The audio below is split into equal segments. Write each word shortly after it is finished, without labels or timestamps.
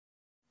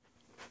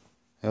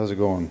How's it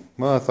going?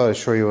 Well, I thought I'd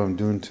show you what I'm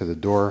doing to the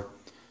door.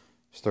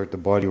 Start the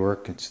body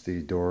work. It's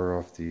the door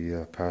off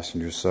the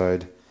passenger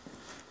side.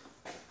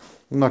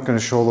 I'm not going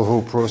to show the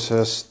whole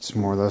process. It's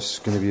more or less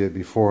going to be a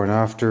before and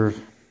after.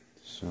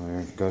 So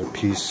I've got a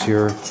piece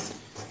here.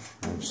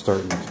 I'm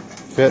starting to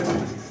fit.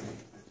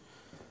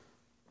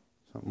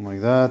 Something like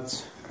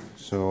that.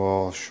 So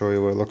I'll show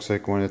you what it looks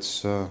like when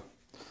it's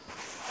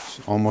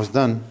almost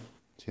done.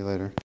 See you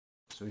later.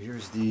 So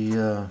here's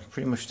the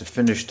pretty much the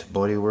finished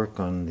bodywork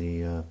on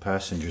the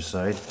passenger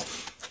side.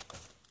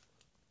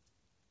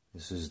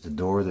 This is the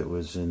door that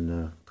was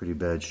in pretty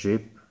bad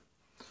shape,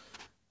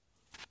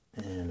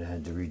 and I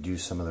had to redo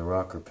some of the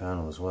rocker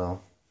panel as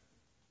well.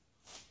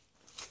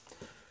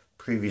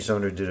 Previous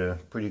owner did a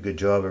pretty good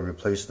job of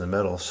replacing the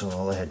metal, so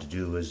all I had to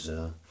do was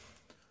a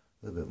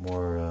little bit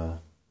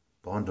more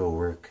Bondo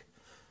work.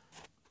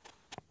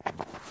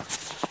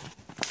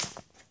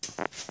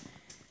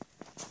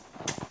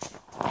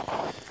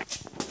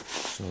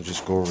 So I'll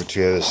just go over to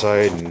the other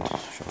side and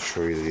I'll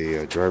show you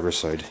the driver's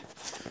side.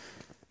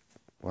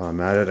 While I'm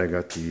at it, I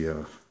got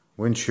the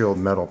windshield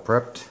metal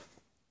prepped.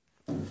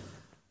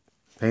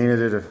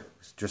 Painted it,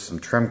 it's just some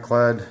trim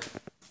clad.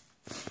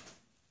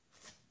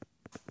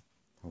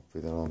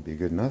 Hopefully that'll be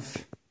good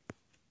enough.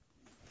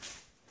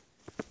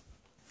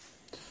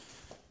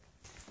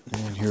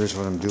 And here's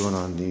what I'm doing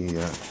on the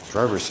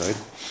driver's side.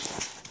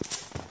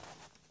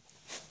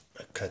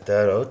 I cut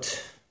that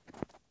out.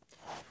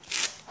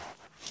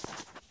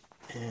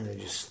 And I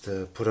just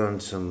put on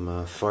some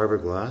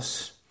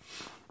fiberglass.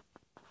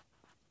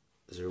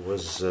 There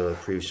was,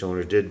 previous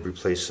owner did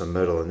replace some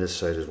metal on this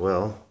side as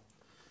well.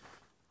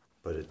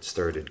 But it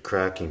started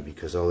cracking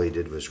because all he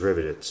did was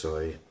rivet it. So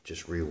I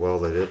just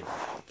re-welded it.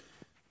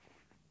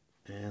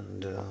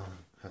 And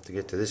have to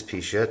get to this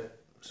piece yet.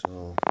 So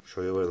I'll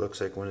show you what it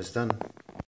looks like when it's done.